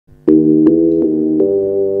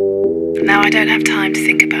Now I don't have time to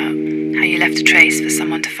think about how you left a trace for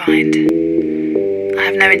someone to find. I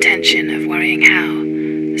have no intention of worrying how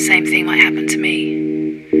the same thing might happen to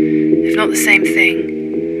me. If not the same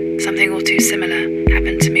thing, something all too similar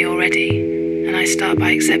happened to me already, and I start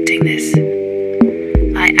by accepting this.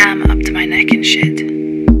 I am up to my neck in shit.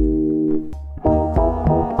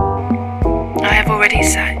 I have already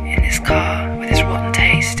sat in this car with this rotten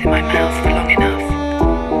taste in my mouth for long enough.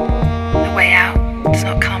 The way out does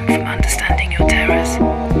not come from understanding your terrors.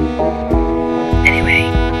 Anyway,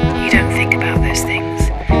 you don't think about those things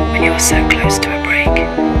when you're so close to a break.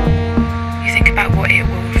 You think about what it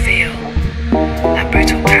will reveal, that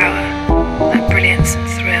brutal power, that brilliance and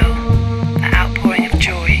thrill, that outpouring of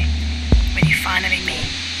joy when you finally meet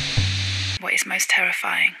what is most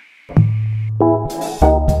terrifying.